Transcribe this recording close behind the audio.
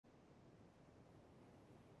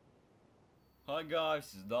Hi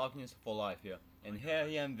guys, it's Darkness for Life here, and here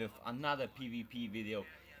I am with another PvP video,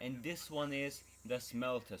 and this one is the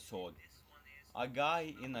smelter sword. A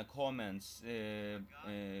guy in the comments,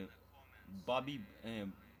 Bobby,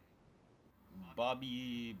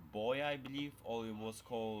 Bobby Boy, I believe, or it was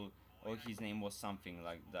called, or his name was something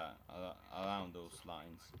like that, around those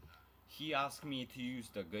lines. He asked me to use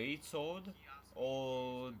the greatsword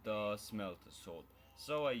or the smelter sword,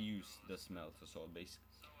 so I used the smelter sword basically.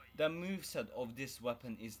 The moveset of this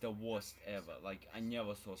weapon is the worst ever. Like, I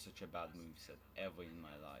never saw such a bad moveset ever in my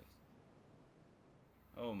life.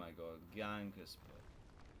 Oh my god, gank is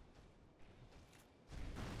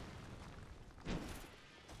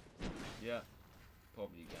yeah,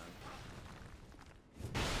 probably gank.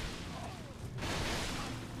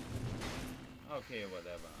 Okay,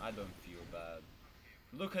 whatever, I don't feel bad.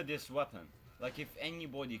 Look at this weapon. Like, if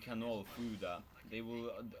anybody can all through that, they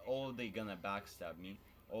will, or they gonna backstab me,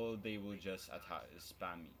 or they will just attack,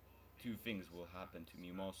 spam me. Two things will happen to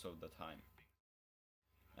me most of the time.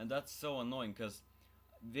 And that's so annoying, because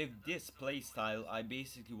with this playstyle, I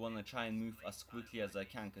basically want to try and move as quickly as I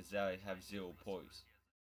can, because there I have 0 poise.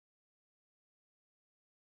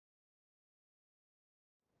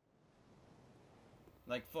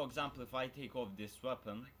 Like, for example, if I take off this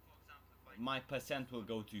weapon, my percent will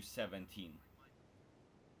go to 17.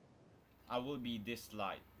 I will be this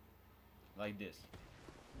light, like this.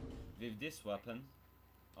 With this weapon,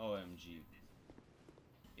 OMG,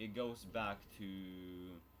 it goes back to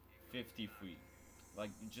 53. Like,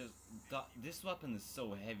 just this weapon is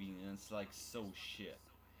so heavy and it's like so shit.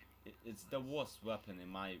 It's the worst weapon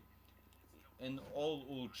in all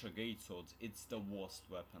ultra great swords. It's the worst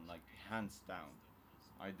weapon, like hands down.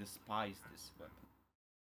 I despise this weapon.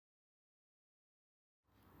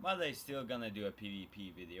 But I still gonna do a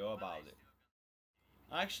PvP video about it.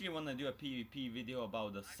 I actually wanna do a PvP video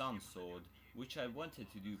about the Sun Sword, which I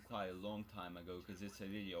wanted to do quite a long time ago because it's a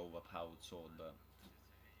really overpowered sword, but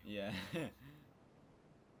yeah.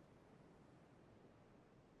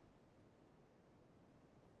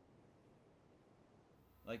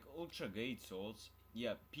 Like ultra great swords,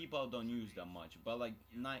 yeah, people don't use them much, but like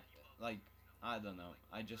I don't know,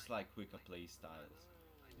 I just like quicker play styles.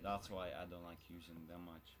 That's why I don't like using them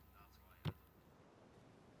much.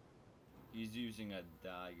 He's using a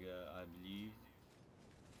dagger, I believe.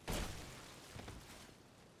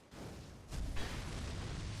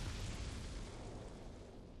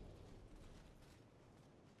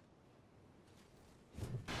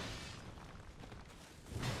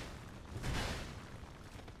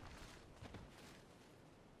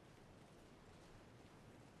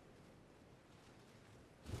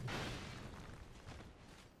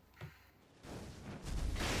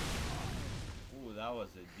 Ooh, that was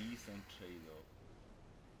a decent trade-off.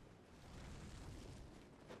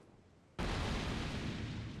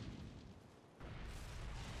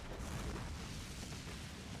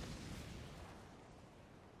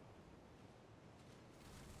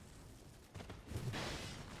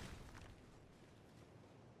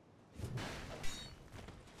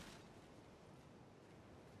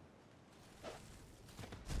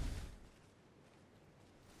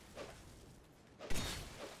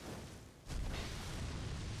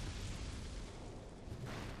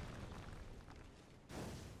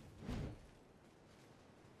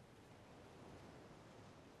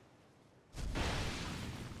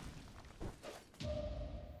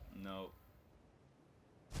 No.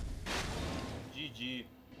 GG.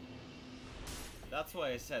 That's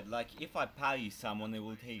why I said, like, if I parry someone, it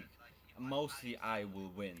will take... Mostly I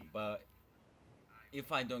will win, but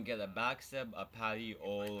if I don't get a backstab, a parry,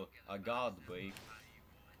 or a guard break,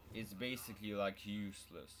 it's basically, like,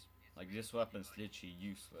 useless. Like, this weapon's literally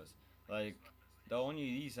useless. Like, the only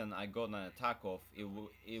reason I got an attack off,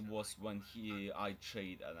 it was when I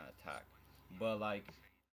trade an attack. But, like,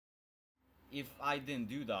 if I didn't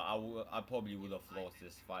do that, I probably would have lost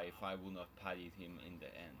this fight if I wouldn't have parried him in the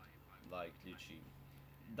end. Like, literally.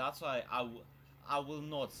 That's why I will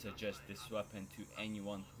not suggest this weapon to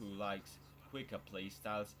anyone who likes quicker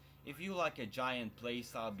playstyles. If you like a giant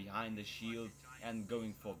playstyle behind the shield and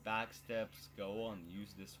going for backsteps, go on,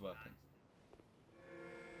 use this weapon.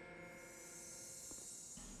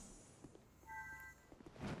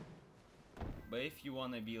 But if you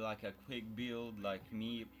wanna be like a quick build like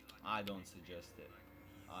me, I don't suggest it.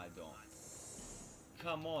 I don't.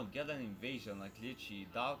 Come on, get an invasion, like literally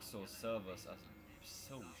Dark Souls servers are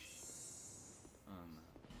so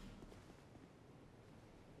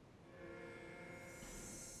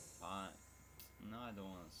fine. No, I don't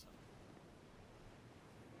want some.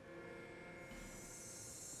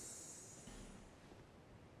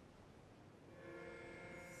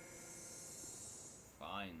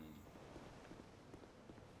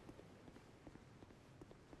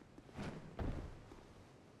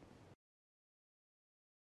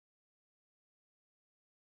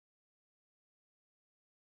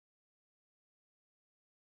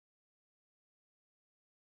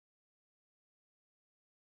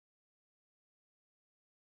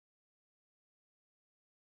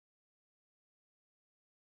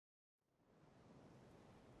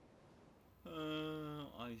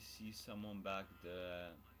 see someone back there.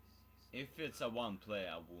 If it's a one player,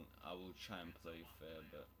 I will try and play fair,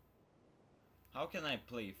 but how can I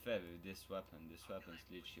play fair with this weapon? This weapon's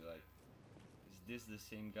literally like, is this the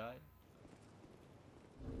same guy?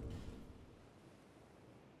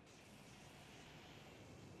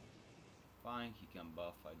 Fine, he can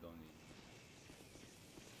buff, I don't need.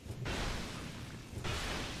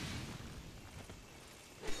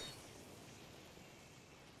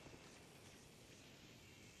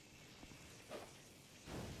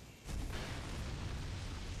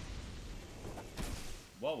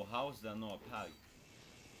 Whoa, how's that not a parry?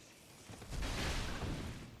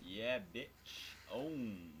 Yeah, bitch.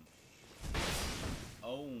 Owned.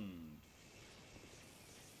 Owned.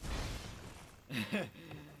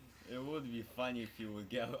 It would be funny if you would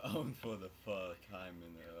get owned for the third time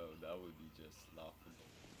in a row. That would be just laughable.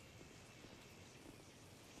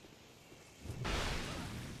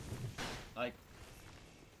 Like,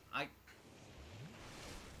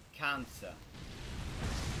 cancer.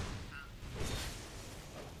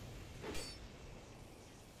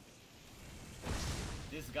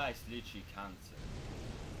 This guy's literally cancer.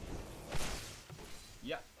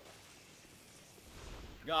 Yeah.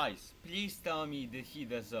 Guys, please tell me that he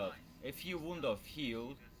deserved. If he wouldn't have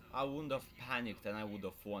healed, I wouldn't have panicked and I would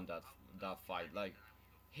have won that fight. Like,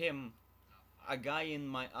 him, a guy in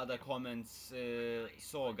my other comments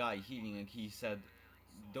saw a guy healing and he said,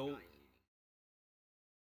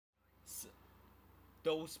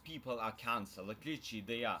 those people are cancer. Like, literally,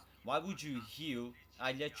 they are. Why would you heal?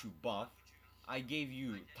 I let you buff. I gave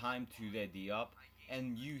you time to ready up,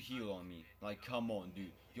 and you heal on me. Like, come on,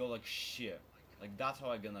 dude. You're like shit. Like, that's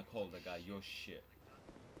how I'm gonna call the guy. You're shit.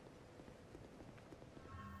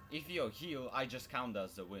 If you're heal, I just count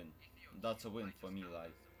as a win. That's a win for me.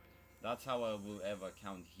 Like, that's how I will ever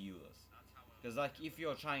count healers. Because, like, if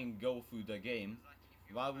you're trying to go through the game,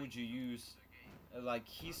 why would you use... like,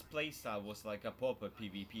 his playstyle was like a proper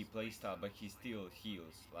PvP playstyle, but he still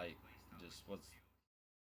heals. Like, just what's...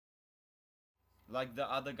 like the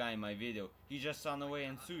other guy in my video, he just ran away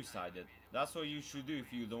and suicided. That's what you should do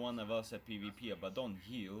if you don't want to verse a PvP, but don't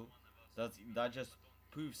heal. That just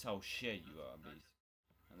proves how shit you are, basically.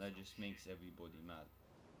 And that just makes everybody mad.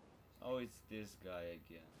 Oh, it's this guy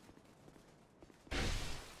again.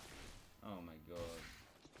 Oh my god.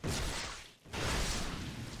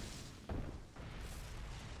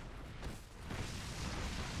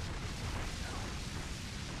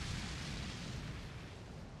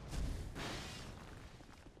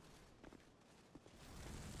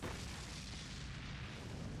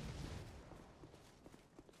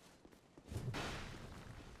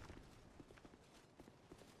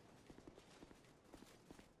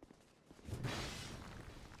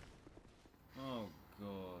 Oh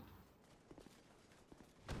god.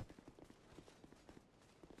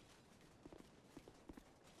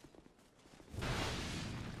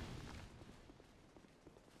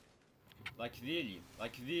 Like really,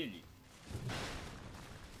 like really.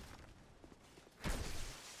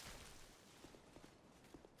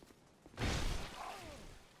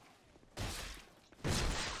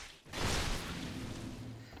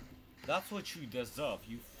 That's what you deserve,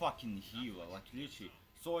 you fucking healer. Like literally.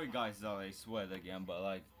 Sorry guys that I swear again, but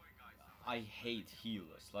like, I hate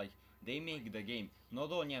healers. Like, they make the game,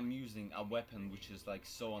 not only I'm using a weapon which is like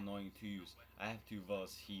so annoying to use, I have to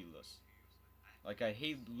verse healers. Like, I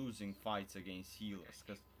hate losing fights against healers,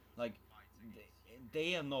 because like,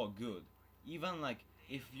 they are not good. Even like,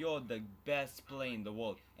 if you're the best player in the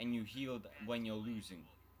world and you healed when you're losing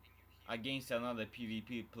against another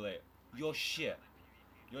PvP player, you're shit.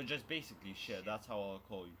 You're just basically shit, that's how I'll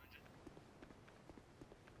call you.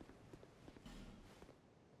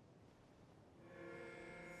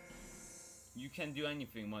 You can do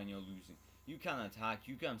anything when you're losing. You can attack,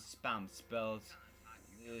 you can spam spells.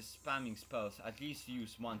 Spamming spells, at least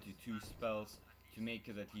use 1 to 2 spells to make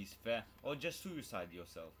it at least fair. Or just suicide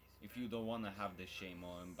yourself if you don't want to have the shame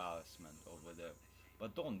or embarrassment over there.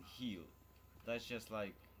 But don't heal. That's just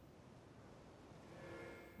like...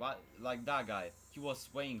 but like that guy, he was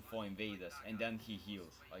waiting for invaders and then he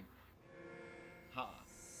heals. Like... ha.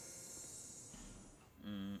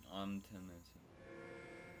 I'm tempted.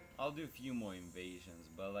 I'll do a few more invasions,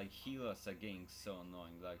 but like healers are getting so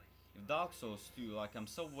annoying. Like, if Dark Souls 2, like I'm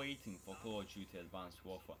still waiting for Call of Duty Advanced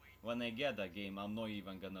Warfare. When I get that game, I'm not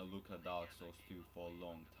even gonna look at Dark Souls 2 for a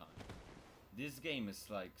long time. This game is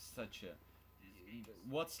like such a...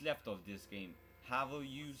 what's left of this game? Havo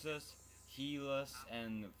users, healers,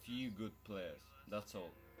 and few good players. That's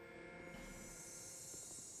all.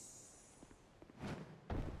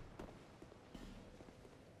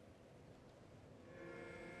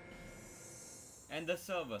 And the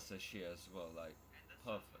servers are shit as well, like,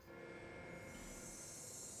 perfect.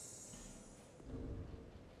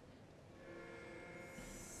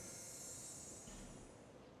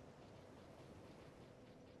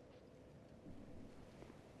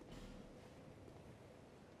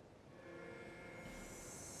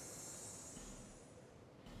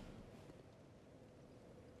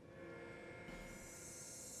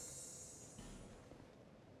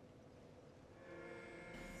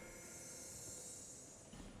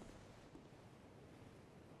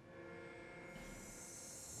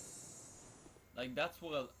 Like, that's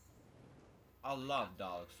what I love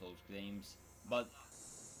Dark Souls games, but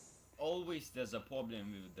always there's a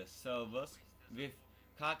problem with the servers, with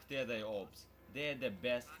character ops. They're the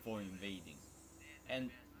best for invading, and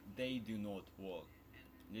they do not work,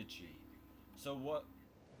 literally. So what?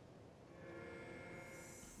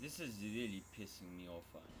 This is really pissing me off.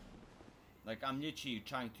 Like, I'm literally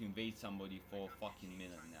trying to invade somebody for a fucking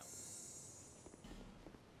minute now.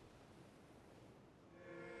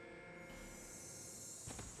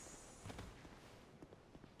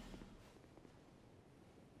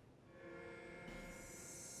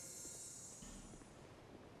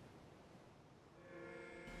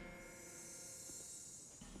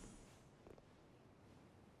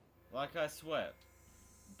 Like, I swear,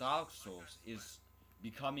 Dark Souls is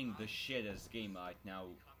becoming the shittest game right now,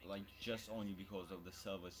 like, just only because of the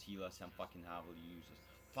servers, healers, and fucking heavily users.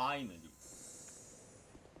 Finally.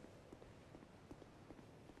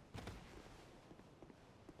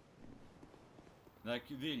 Like,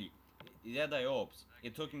 really, Dead Ops,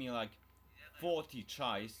 it took me like 40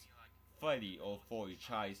 tries, 30 or 40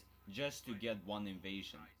 tries, just to get one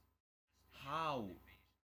invasion. How?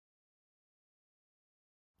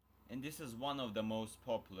 And this is one of the most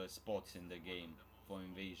popular spots in the game for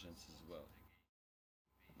invasions as well.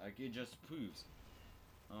 Like, it just proves.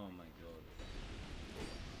 Oh my god.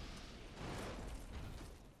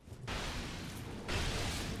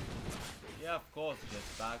 Yeah, of course,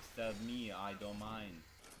 just backstab me, I don't mind.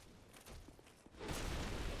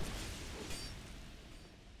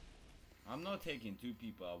 I'm not taking two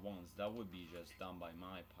people at once, that would be just done by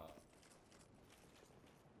my part.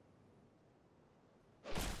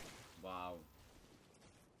 Wow.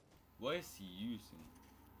 What is he using?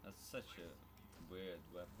 That's such a weird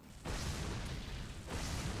weapon.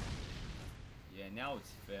 Yeah, now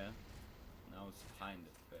it's fair. Now it's kinda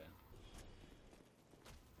fair.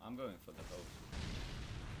 I'm going for the host.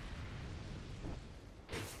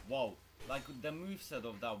 Whoa, like the moveset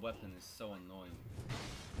of that weapon is so annoying.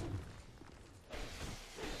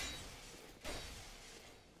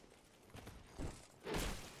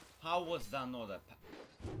 How was that not a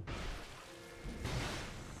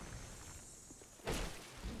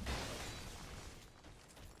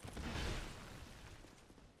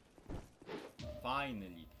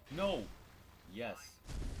Finally. No! Yes.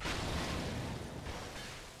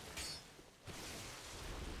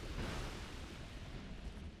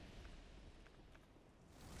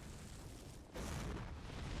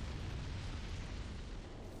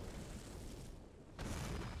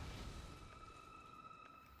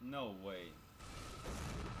 No way.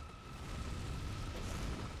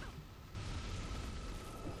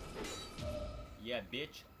 Yeah,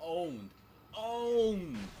 bitch. Owned.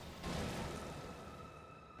 Owned!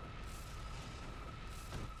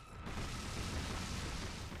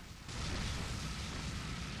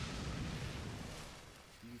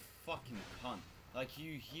 You fucking cunt. Like,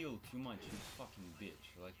 you heal too much, you fucking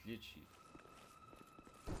bitch. Like, literally.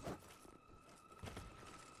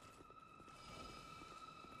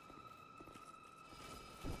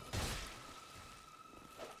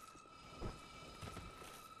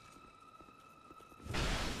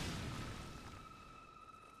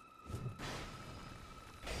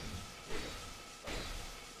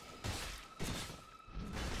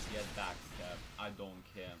 Get backstab. I don't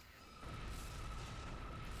care.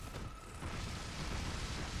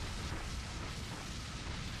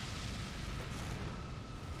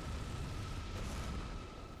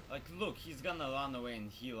 Like, look, he's gonna run away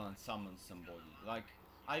and heal and summon somebody. Like,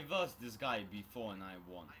 I versed this guy before and I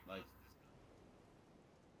won.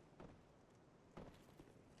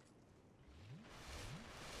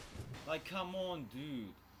 Like, come on,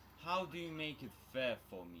 dude. How do you make it fair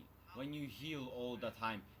for me? When you heal all the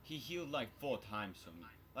time. He healed like 4 times for me.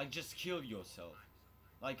 Like, just kill yourself.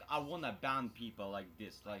 Like, I wanna ban people like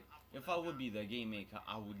this. Like, if I would be the game maker,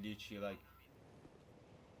 I would literally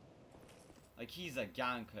like, he's a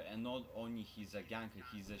ganker, and not only he's a ganker,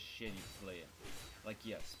 he's a shitty player. Like,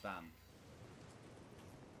 yeah, spam.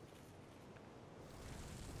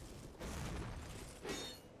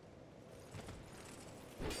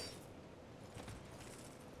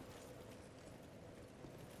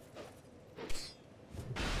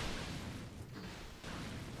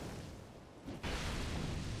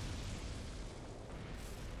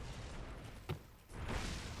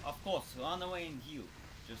 course, run away and heal.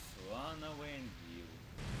 Just run away and heal.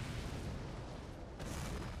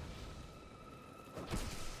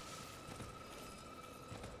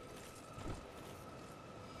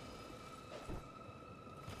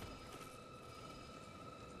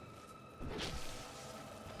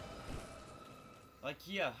 Like,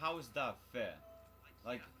 yeah, how is that fair?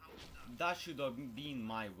 Like, that should have been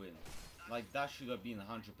my win. Like, that should have been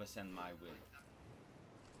 100% my win.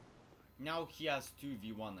 Now he has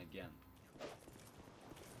 2v1 again.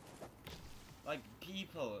 Like,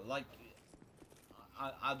 people, like,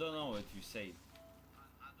 I don't know what to say.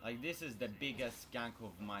 Like, this is the biggest gank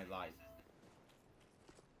of my life.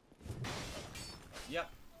 Yep.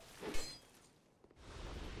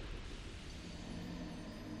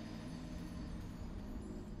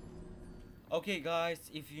 Okay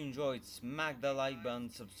guys, if you enjoyed, smack the like button,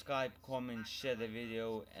 subscribe, comment, share the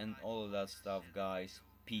video and all of that stuff guys.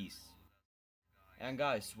 Peace. And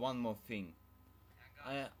guys, one more thing.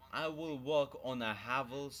 I will work on a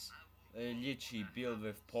Havels literally build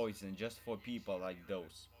with poison just for people like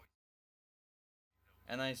those.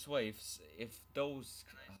 And I swear if those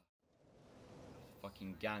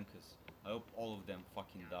fucking gankers, I hope all of them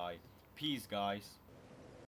fucking die. Peace guys.